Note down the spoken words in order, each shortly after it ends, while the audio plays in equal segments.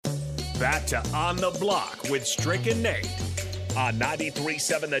back to On the Block with Strick and Nate on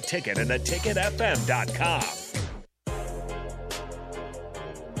 93.7 The Ticket and theticketfm.com.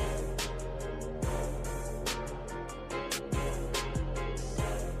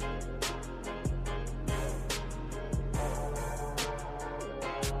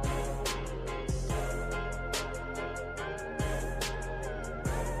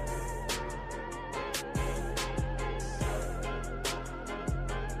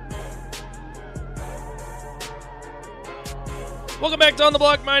 Welcome back to On the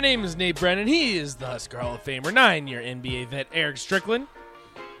Block. My name is Nate Brennan. He is the Husker Hall of Famer, 9-year NBA vet Eric Strickland.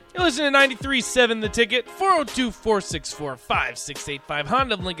 You're listening to 93.7 The Ticket, 402-464-5685,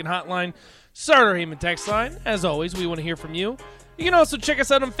 Honda of Lincoln Hotline, Starter Heyman text line. As always, we want to hear from you. You can also check us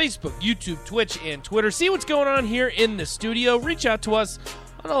out on Facebook, YouTube, Twitch, and Twitter. See what's going on here in the studio. Reach out to us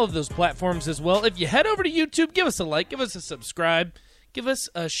on all of those platforms as well. If you head over to YouTube, give us a like, give us a subscribe. Give us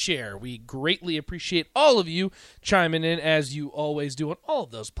a share. We greatly appreciate all of you chiming in as you always do on all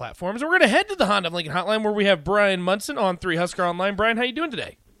of those platforms. And we're going to head to the Honda of Lincoln Hotline where we have Bryan Munson on 3 Husker Online. Brian, how you doing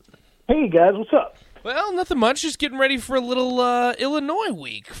today? Hey, guys. What's up? Well, nothing much. Just getting ready for a little Illinois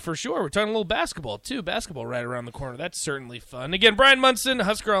week, for sure. We're talking a little basketball, too. Basketball right around the corner. That's certainly fun. Again, Bryan Munson,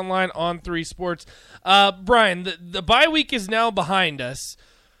 Husker Online, on 3 Sports. Brian, the bye week is now behind us.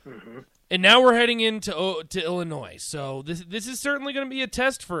 Mm-hmm. And now we're heading into Illinois, so this is certainly going to be a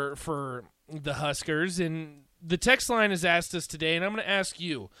test for the Huskers. And the text line has asked us today, and I'm going to ask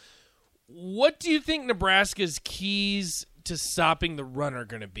you, what do you think Nebraska's keys to stopping the run are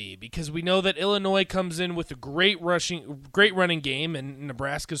going to be? Because we know that Illinois comes in with a great running game, and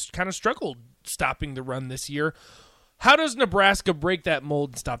Nebraska's kind of struggled stopping the run this year. How does Nebraska break that mold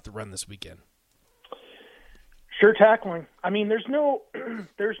and stop the run this weekend? Sure, tackling. I mean, there's no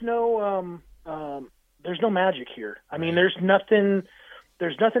magic here. I mean, there's nothing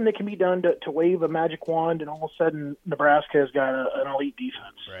that can be done to wave a magic wand and all of a sudden Nebraska has got an elite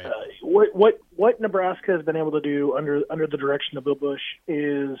defense. Right. What Nebraska has been able to do under the direction of Bill Busch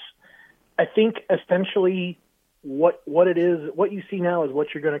is, I think, essentially what it is. What you see now is what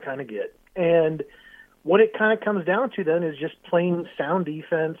you're going to kind of get, and what it kind of comes down to then is just plain sound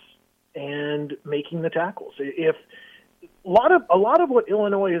defense and making the tackles. If a lot of what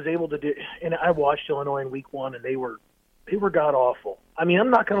Illinois is able to do, and I watched Illinois in week 1, and they were god awful. I mean, I'm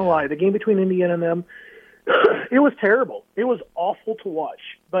not going to lie. The game between Indiana and them, it was terrible. It was awful to watch,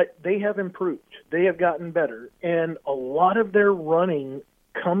 but they have improved. They have gotten better, and a lot of their running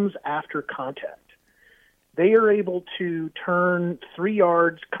comes after contact. They are able to turn 3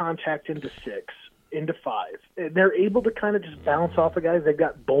 yards contact into 6. Into 5. They're able to kind of just bounce off of guys. They've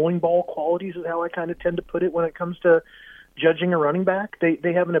got bowling ball qualities is how I kind of tend to put it when it comes to judging a running back.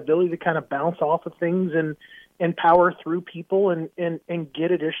 They have an ability to kind of bounce off of things and power through people and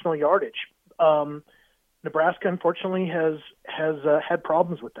get additional yardage. Nebraska, unfortunately, has had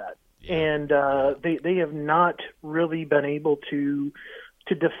problems with that. Yeah. And they have not really been able to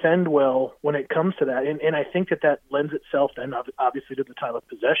defend well when it comes to that. And I think that lends itself then obviously to the time of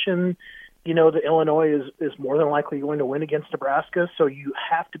possession. You know that Illinois is more than likely going to win against Nebraska, so you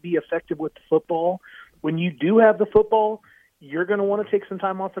have to be effective with the football. When you do have the football, you're going to want to take some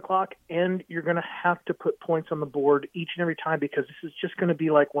time off the clock, and you're going to have to put points on the board each and every time, because this is just going to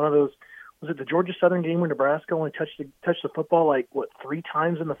be like one of those. Was it the Georgia Southern game where Nebraska only touched the football 3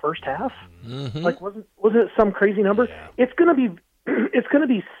 times in the first half? Mm-hmm. Wasn't it some crazy number? Yeah. It's going to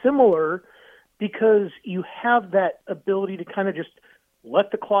be similar, because you have that ability to kind of just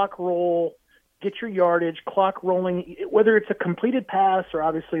let the clock roll, get your yardage, clock rolling, whether it's a completed pass or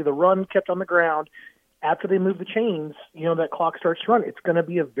obviously the run kept on the ground. After they move the chains, that clock starts to run. It's going to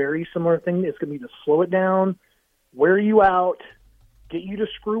be a very similar thing. It's going to be to slow it down, wear you out, get you to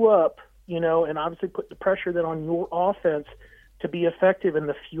screw up, and obviously put the pressure then on your offense to be effective in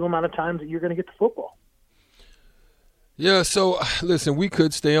the few amount of times that you're going to get the football. Yeah, so listen, we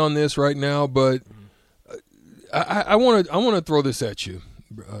could stay on this right now, but I want to throw this at you,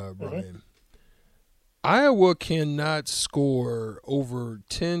 Brian. Mm-hmm. Iowa cannot score over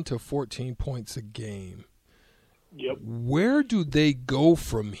 10 to 14 points a game. Yep. Where do they go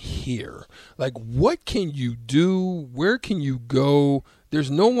from here? What can you do? Where can you go?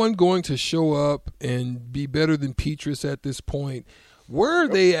 There's no one going to show up and be better than Petrus at this point. Where are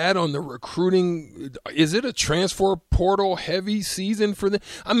they at on the recruiting? Is it a transfer portal heavy season for them?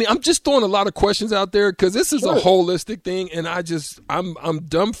 I mean, I'm just throwing a lot of questions out there because this is a holistic thing, and I'm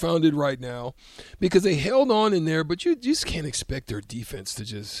dumbfounded right now because they held on in there, but you just can't expect their defense to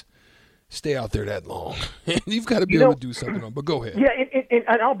just stay out there that long. You've got to be able to do something on. But go ahead. Yeah,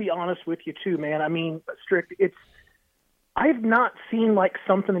 and I'll be honest with you too, man. I mean, Strick, I've not seen like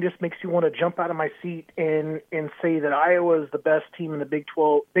something that just makes you want to jump out of my seat and say that Iowa is the best team in the Big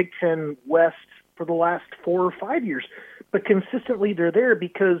 10 West for the last 4 or 5 years. But consistently they're there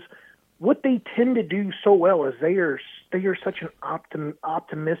because what they tend to do so well is they are such an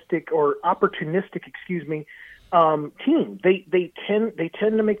opportunistic team. They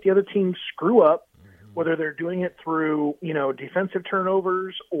tend to make the other team screw up, whether they're doing it through, defensive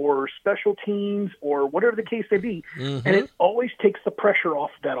turnovers or special teams or whatever the case may be. And it always takes the pressure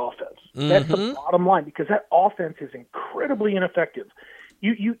off that offense. That's the bottom line, because that offense is incredibly ineffective.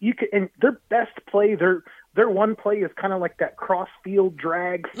 You can, and their best play, their one play is kind of like that cross-field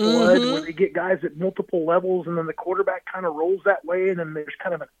drag flood where they get guys at multiple levels, and then the quarterback kind of rolls that way, and then there's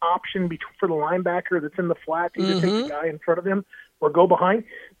kind of an option for the linebacker that's in the flat to either take the guy in front of him or go behind.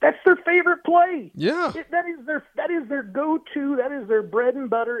 That's their favorite play. Yeah. That is their go-to. That is their bread and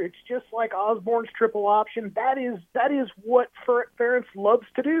butter. It's just like Osborne's triple option. That is what Ferentz loves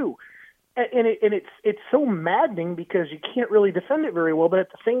to do. And it's so maddening because you can't really defend it very well, but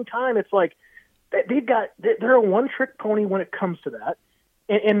at the same time, it's like they're a one-trick pony when it comes to that,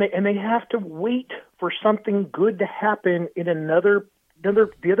 and they have to wait for something good to happen in the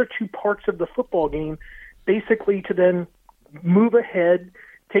other two parts of the football game, basically to then move ahead,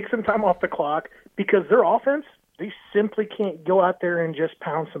 take some time off the clock, because their offense, they simply can't go out there and just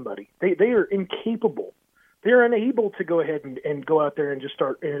pound somebody. They are incapable. They're unable to go ahead and go out there and just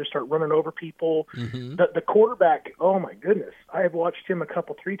start running over people. The quarterback, oh my goodness, I have watched him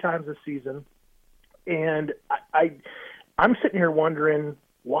 3 times this season, and I'm sitting here wondering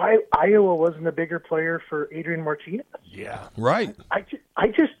why Iowa wasn't a bigger player for Adrian Martinez. Yeah, right. I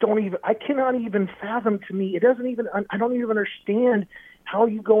just don't even. I cannot even fathom. To me, it doesn't even. I don't even understand how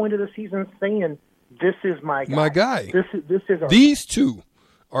you go into the season saying this is my guy. My guy. This is our these two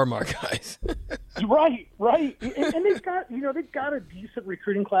are my guys. Right. And they've got a decent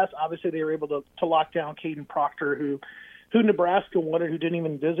recruiting class. Obviously, they were able to lock down Caden Proctor, who Nebraska wanted, who didn't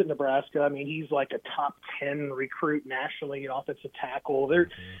even visit Nebraska. I mean, he's like a top 10 recruit nationally, an offensive tackle. They're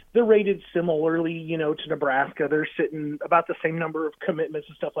rated similarly, to Nebraska. They're sitting about the same number of commitments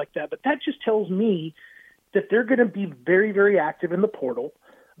and stuff like that. But that just tells me that they're going to be very, very active in the portal.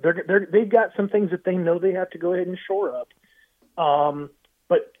 They've got some things that they know they have to go ahead and shore up.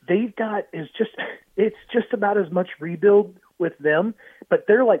 But it's just about as much rebuild with them, but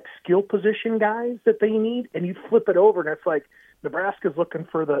they're like skill position guys that they need, and you flip it over and it's like Nebraska's looking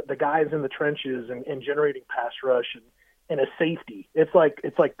for the guys in the trenches and generating pass rush and a safety. It's like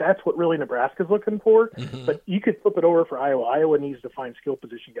that's what really Nebraska's looking for, but you could flip it over for Iowa. Iowa needs to find skill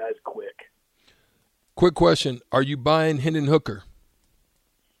position guys quick. Quick question. Are you buying Hendon Hooker?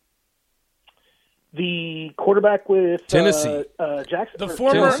 The quarterback with Tennessee, Jackson, the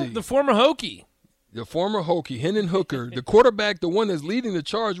former Hokie. The former Hokie, Hendon Hooker, the quarterback, the one that's leading the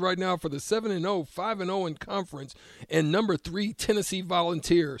charge right now for the 7-0, 5-0 in conference, and number 3 Tennessee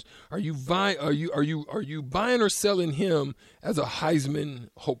Volunteers. Are you buying or selling him as a Heisman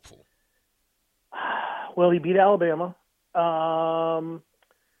hopeful? Well, he beat Alabama.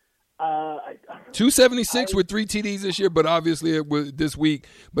 276 with 3 TDs this year, but obviously it was this week.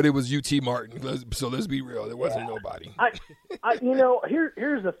 But it was UT Martin. So let's be real, there wasn't nobody.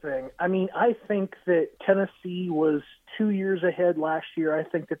 Here's the thing. I mean, I think that Tennessee was 2 years ahead last year. I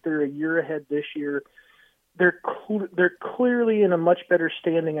think that they're a year ahead this year. They're clearly in a much better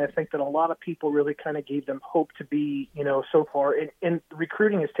standing, I think, than a lot of people really kind of gave them hope to be, so far. And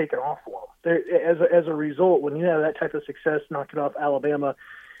recruiting has taken off for them. As a result, when you have that type of success knocking off Alabama,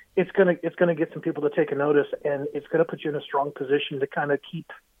 it's gonna get some people to take a notice, and it's gonna put you in a strong position to kind of keep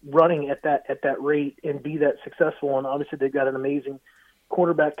running at that rate and be that successful. And obviously, they've got an amazing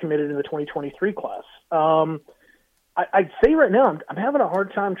quarterback committed in the 2023 class. I'd say right now I'm having a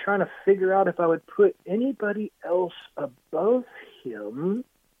hard time trying to figure out if I would put anybody else above him.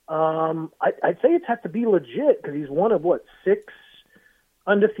 I'd say it'd have to be legit because he's one of 6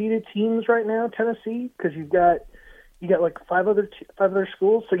 undefeated teams right now, Tennessee. Because you got like five other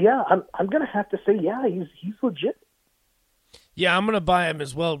schools. So yeah, I'm gonna have to say he's legit. Yeah, I'm going to buy him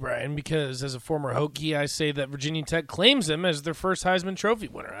as well, Brian, because as a former Hokie, I say that Virginia Tech claims him as their first Heisman Trophy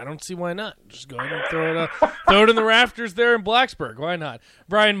winner. I don't see why not. Just go ahead and throw it in the rafters there in Blacksburg. Why not?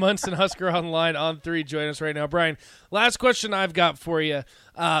 Bryan Munson, Husker Online, On3, join us right now. Brian, last question I've got for you.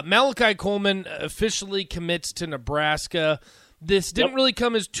 Malachi Coleman officially commits to Nebraska. This didn't really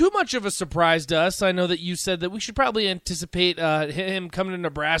come as too much of a surprise to us. I know that you said that we should probably anticipate him coming to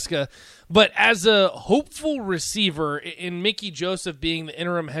Nebraska. But as a hopeful receiver in Mickey Joseph being the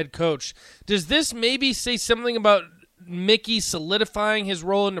interim head coach, does this maybe say something about Mickey solidifying his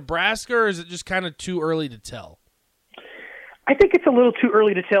role in Nebraska, or is it just kind of too early to tell? I think it's a little too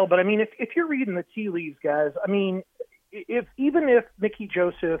early to tell, but I mean, if you're reading the tea leaves, guys, I mean, even if Mickey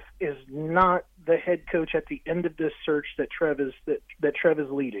Joseph is not the head coach at the end of this search that Trev is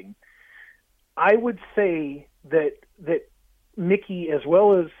leading, I would say that Mickey, as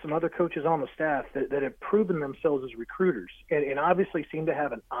well as some other coaches on the staff that have proven themselves as recruiters and obviously seem to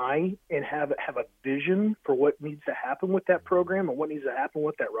have an eye and have a vision for what needs to happen with that program and what needs to happen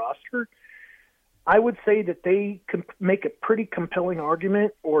with that roster, I would say that they can make a pretty compelling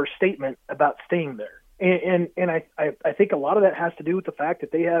argument or statement about staying there. And I think a lot of that has to do with the fact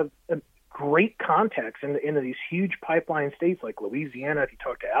that they have great contacts into these huge pipeline states like Louisiana. If you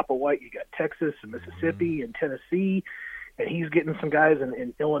talk to Applewhite, you got Texas and Mississippi and Tennessee. And he's getting some guys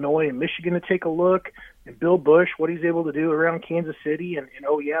in Illinois and Michigan to take a look. And Bill Bush, what he's able to do around Kansas City. And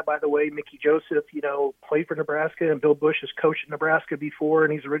oh, yeah, by the way, Mickey Joseph, played for Nebraska, and Bill Bush has coached in Nebraska before,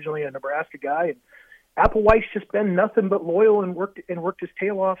 and he's originally a Nebraska guy. And Applewhite's just been nothing but loyal and worked his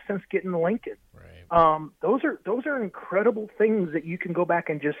tail off since getting to Lincoln. Right. Those are incredible things that you can go back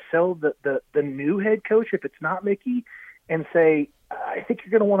and just sell the new head coach, if it's not Mickey, and say, I think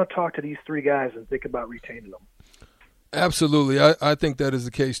you're going to want to talk to these three guys and think about retaining them. Absolutely. I think that is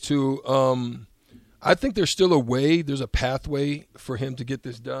the case too. I think there's still there's a pathway for him to get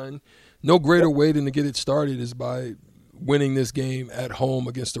this done. No greater way than to get it started is by winning this game at home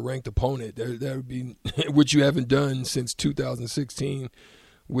against a ranked opponent. That would be, which you haven't done since 2016,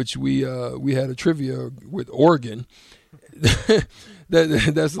 which we had a trivia with Oregon. That's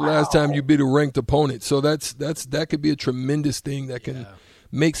the last time you beat a ranked opponent. So that could be a tremendous thing that can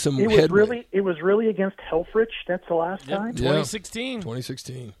make some headway. It was really against Helfrich. That's the last time? 2016.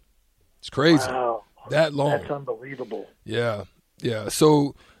 2016. It's crazy. Wow. That long. That's unbelievable. Yeah.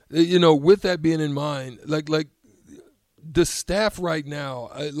 So, with that being in mind, like the staff right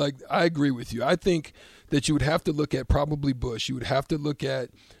now, I agree with you. I think that you would have to look at probably Bush. You would have to look at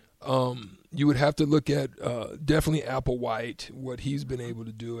definitely Applewhite, what he's been able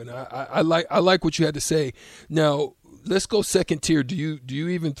to do, and I like what you had to say. Now let's go second tier. Do you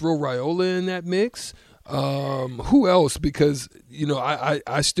even throw Raiola in that mix? Who else? Because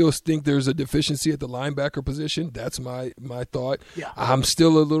I still think there's a deficiency at the linebacker position. That's my thought. Yeah. I'm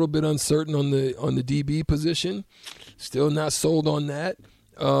still a little bit uncertain on the DB position. Still not sold on that.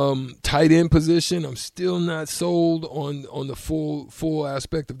 Tight end position, I'm still not sold on the full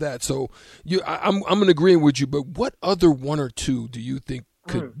aspect of that. So I'm going to agree with you. But what other one or two do you think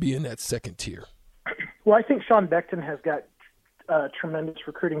could be in that second tier? Well, I think Sean Beckton has got tremendous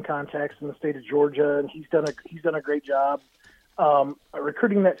recruiting contacts in the state of Georgia, and he's done a great job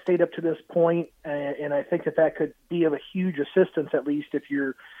recruiting that state up to this point. And I think that could be of a huge assistance, at least if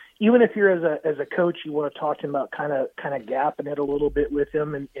you're as a coach, you want to talk to him about kind of gapping it a little bit with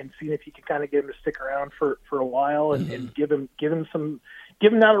him and seeing if you can kind of get him to stick around for a while and give him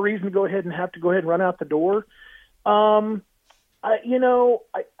not a reason to go ahead and run out the door.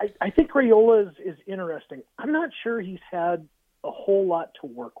 I think Raiola is interesting. I'm not sure he's had a whole lot to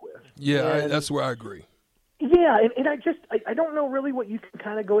work with. Yeah, that's where I agree. Yeah, and I don't know really what you can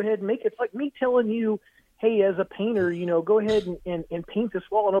kind of go ahead and make. It's like me telling you, hey, as a painter, go ahead and paint this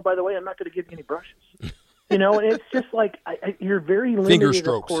wall. And oh, by the way, I'm not going to give you any brushes. And it's just like you're very limited,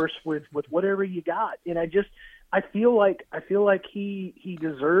 of course, with whatever you got. And I feel like he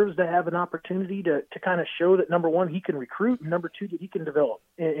deserves to have an opportunity to kind of show that, number one, he can recruit, and number two, that he can develop.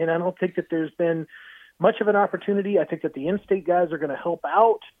 And I don't think that there's been much of an opportunity. I think that the in-state guys are going to help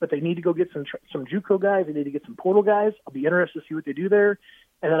out, but they need to go get some JUCO guys. They need to get some portal guys. I'll be interested to see what they do there.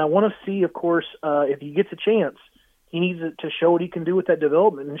 And then I want to see, of course, if he gets a chance, he needs to show what he can do with that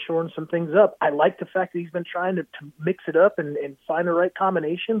development and shoring some things up. I like the fact that he's been trying to mix it up and find the right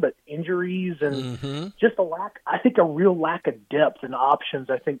combination, but injuries and just a real lack of depth and options,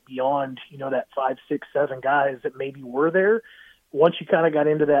 I think, beyond, that 5, 6, 7 guys that maybe were there. Once you kind of got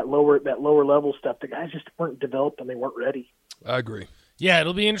into that lower level stuff, the guys just weren't developed and they weren't ready. I agree. Yeah,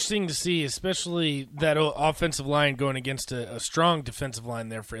 it'll be interesting to see, especially that offensive line going against a strong defensive line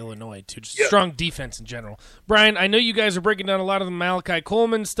there for Illinois, too. Just strong defense in general. Brian, I know you guys are breaking down a lot of the Malachi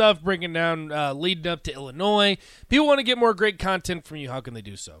Coleman stuff, breaking down leading up to Illinois. People want to get more great content from you. How can they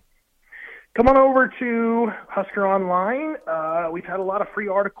do so? Come on over to Husker Online. We've had a lot of free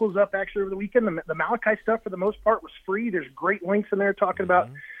articles up actually over the weekend. The Malachi stuff, for the most part, was free. There's great links in there talking about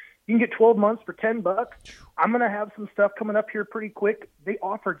you can get 12 months for $10. I'm going to have some stuff coming up here pretty quick. They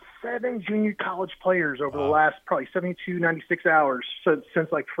offered 7 junior college players over the last probably 72, 96 hours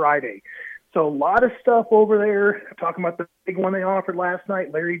since like Friday. So a lot of stuff over there. Talking about the big one they offered last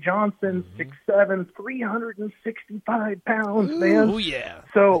night, Larry Johnson, 6'7", 365 pounds, man. Oh, yeah.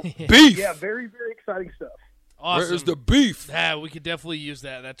 So, beef. Yeah, very, very exciting stuff. Awesome. Where's the beef? Yeah, we could definitely use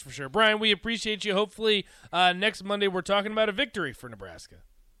that. That's for sure. Bryan, we appreciate you. Hopefully next Monday we're talking about a victory for Nebraska.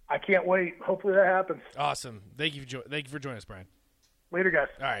 I can't wait. Hopefully that happens. Awesome. Thank you for joining us, Bryan. Later, guys.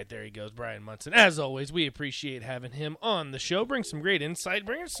 All right, there he goes, Bryan Munson. As always, we appreciate having him on the show. Brings some great insight.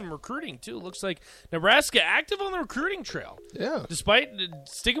 Brings some recruiting, too. Looks like Nebraska active on the recruiting trail. Yeah. Despite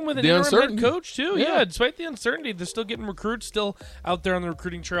sticking with an The interim head uncertainty. coach, too. Yeah. Yeah, despite the uncertainty, they're still getting recruits, still out there on the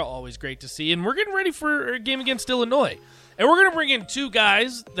recruiting trail. Always great to see. And we're getting ready for a game against Illinois. And we're going to bring in two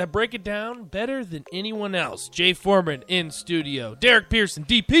guys that break it down better than anyone else. Jay Foreman in studio. Derek Pearson,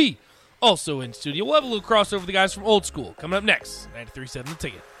 DP, also in studio. We'll have a little crossover with the guys from Old School coming up next. 93.7 The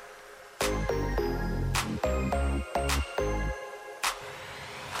Ticket.